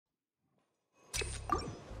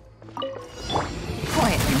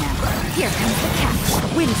Here comes the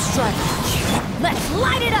catch. Wind strike. Let's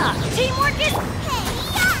light it up. Teamwork is...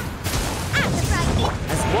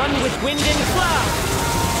 As one with wind and cloud.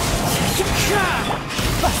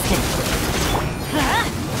 Busted.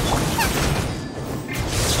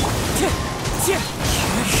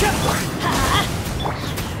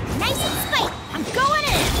 Nice and spite. I'm going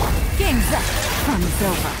in. Game's up. Fun's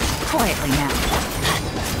over. Quietly now.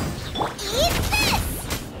 Eat this.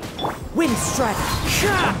 Wind strike.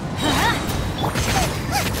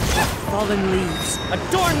 Fallen leaves,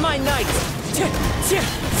 adorn my night!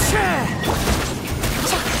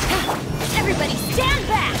 Everybody stand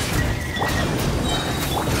back!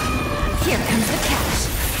 Here comes the catch.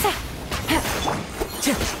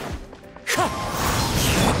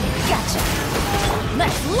 Gotcha!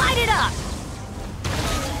 Let's light it up!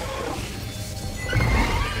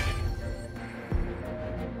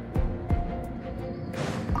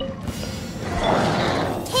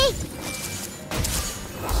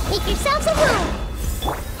 Make yourselves at home!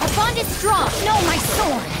 Our bond is strong! Know my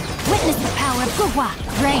sword! Witness the power of Kazuha!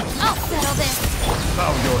 Rain! I'll settle this!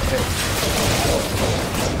 Bow your head.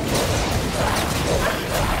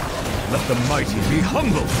 Let the mighty be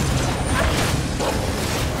humble!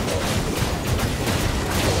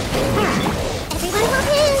 Everyone hold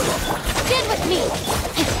hands! Stand with me!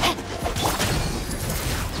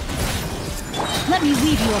 Let me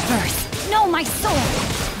weave you a verse! Know my sword!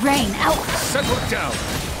 Rain out! Settle down!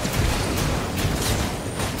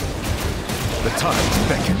 The tides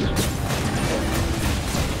beckon.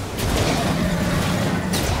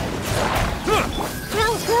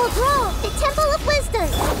 Grow, grow, grow! The Temple of Wisdom!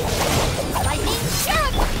 Lightning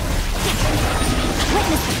shock!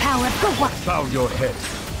 Witness the power of Kazuha! Bow your head.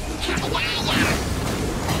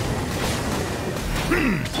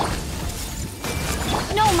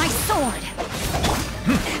 Know my sword!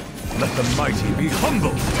 Let the mighty be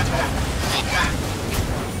humble!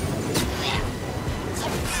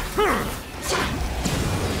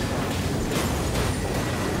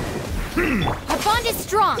 Our bond is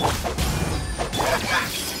strong!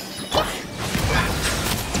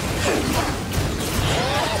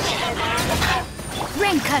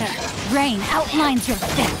 Rain cutter! Rain outlines your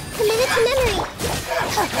death! Commit it to memory!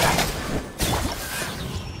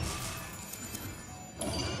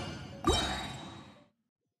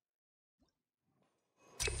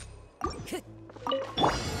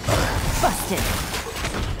 Busted!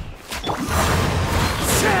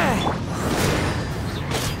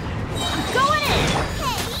 Going in!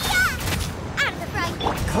 Out of the frying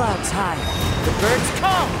pan! Clouds high, the birds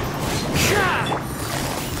call!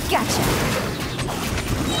 Gotcha!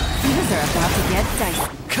 These are about to get dicey.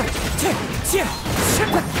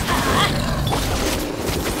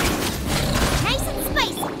 Nice and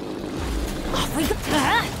spicy! Off we go!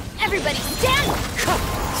 Everybody stand! You're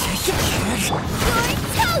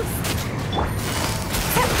toast!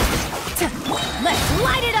 Let's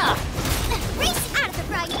light it up! Race out of the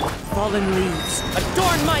frying pan! Fallen leaves,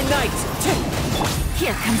 adorn my night!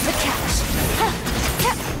 Here comes the catch!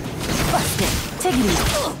 Busted! Take it easy!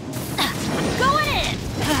 Going in!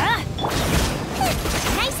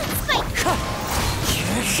 Nice and spicy!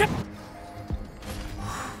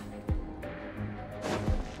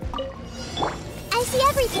 I see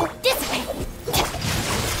everything! Dissipate!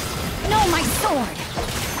 Know my sword!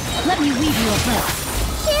 Let me weave you a verse!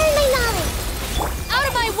 Share my knowledge! Out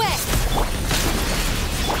of my way!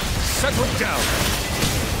 Settle down!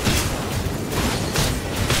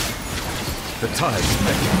 The tides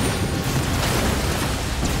beckon.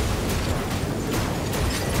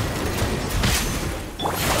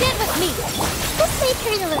 Stand with me! This may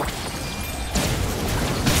turn a little.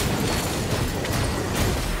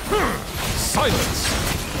 Silence!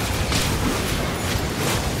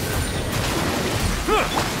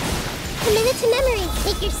 Commit it to memory!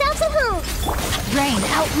 Make yourselves at home! Rain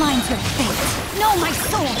outlines your fate! Know my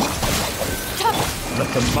sword! Let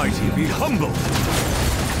the mighty be humble!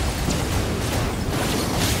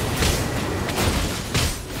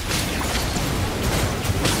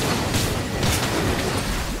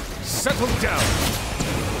 Settle down!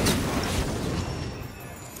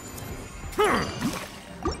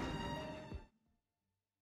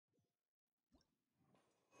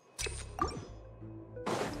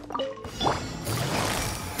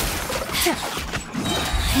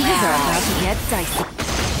 These are about to get dicey.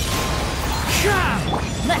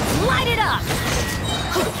 Let's light it up!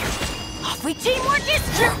 Off we teamwork is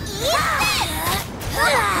true!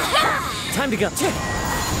 Time to go.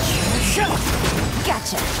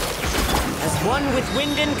 Gotcha! As one with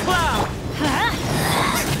wind and cloud.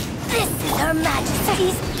 This is Her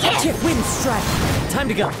Majesty's gift! Wind strike. Time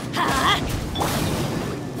to go.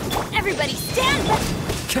 Everybody stand back!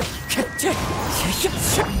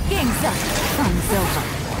 Game's up. Fun's over.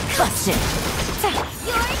 Busted.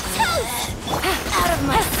 You're toast! Out of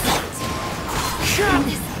my sight.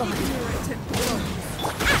 This body.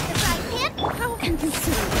 At the right hand! How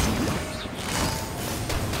inconsiderate.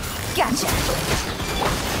 Gotcha.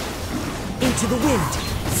 Into the wind.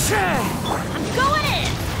 I'm going in!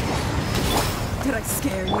 Did I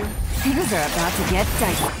scare you? Things are about to get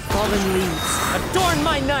dicey. Fallen leaves. Adorn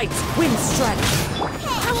my night. Wind strike.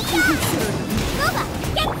 How inconsiderate! Nova,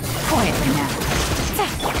 get... Quietly now.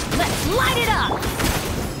 Let's light it up!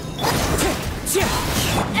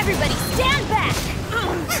 Everybody stand back!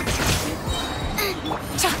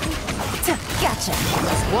 Gotcha.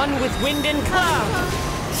 One with wind and cloud.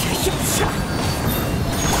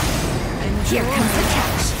 Here comes the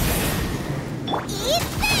catch. Eat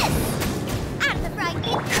this! Out of the frying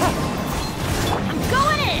pan! I'm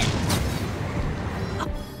going in!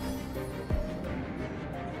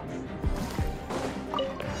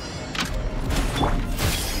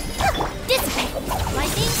 Dissipate!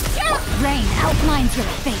 Lightning, jump! Rain outlines your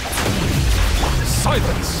fate.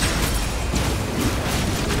 Silence!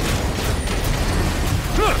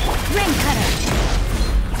 Rain cutter.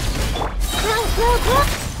 Grow!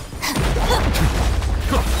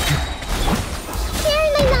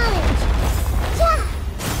 Sharing my knowledge! Yeah!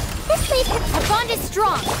 This way for... Our bond is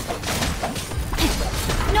strong.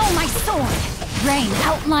 No, my sword. Rain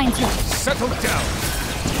outlines your... Settle down!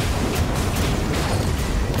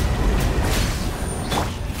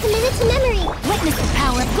 Committed to memory! Witness the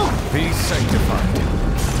power of God. Be sanctified.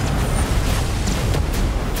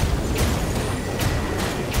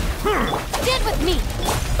 Stand with me.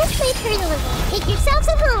 This way turn a little. Make yourselves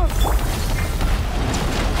at home!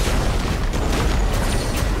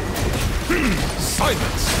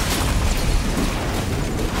 Silence!